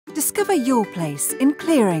Discover your place in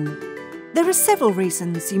Clearing. There are several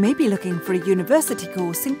reasons you may be looking for a university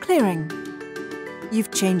course in Clearing.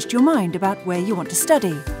 You've changed your mind about where you want to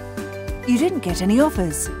study. You didn't get any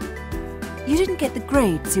offers. You didn't get the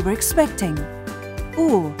grades you were expecting.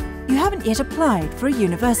 Or you haven't yet applied for a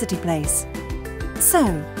university place. So,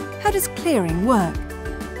 how does Clearing work?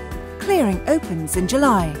 Clearing opens in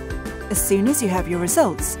July. As soon as you have your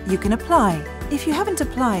results, you can apply. If you haven't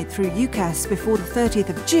applied through UCAS before the 30th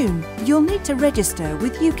of June, you'll need to register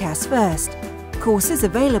with UCAS first. Courses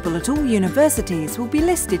available at all universities will be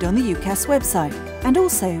listed on the UCAS website and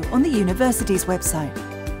also on the university's website.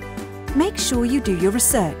 Make sure you do your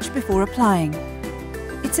research before applying.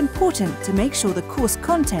 It's important to make sure the course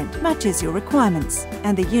content matches your requirements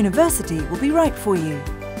and the university will be right for you.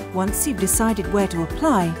 Once you've decided where to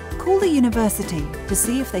apply, call the university to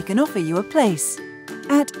see if they can offer you a place.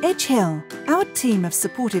 At Edge Hill, our team of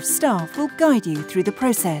supportive staff will guide you through the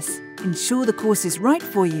process, ensure the course is right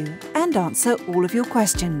for you and answer all of your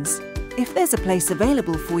questions. If there's a place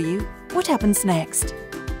available for you, what happens next?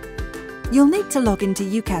 You'll need to log into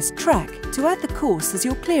UCAS Track to add the course as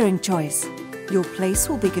your Clearing choice. Your place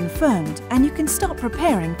will be confirmed and you can start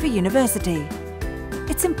preparing for university.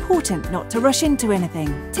 It's important not to rush into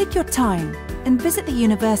anything. Take your time and visit the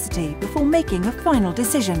university before making a final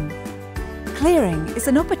decision. Clearing is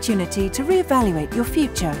an opportunity to reevaluate your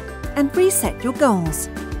future and reset your goals.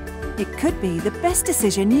 It could be the best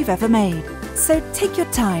decision you've ever made. So take your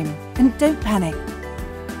time and don't panic.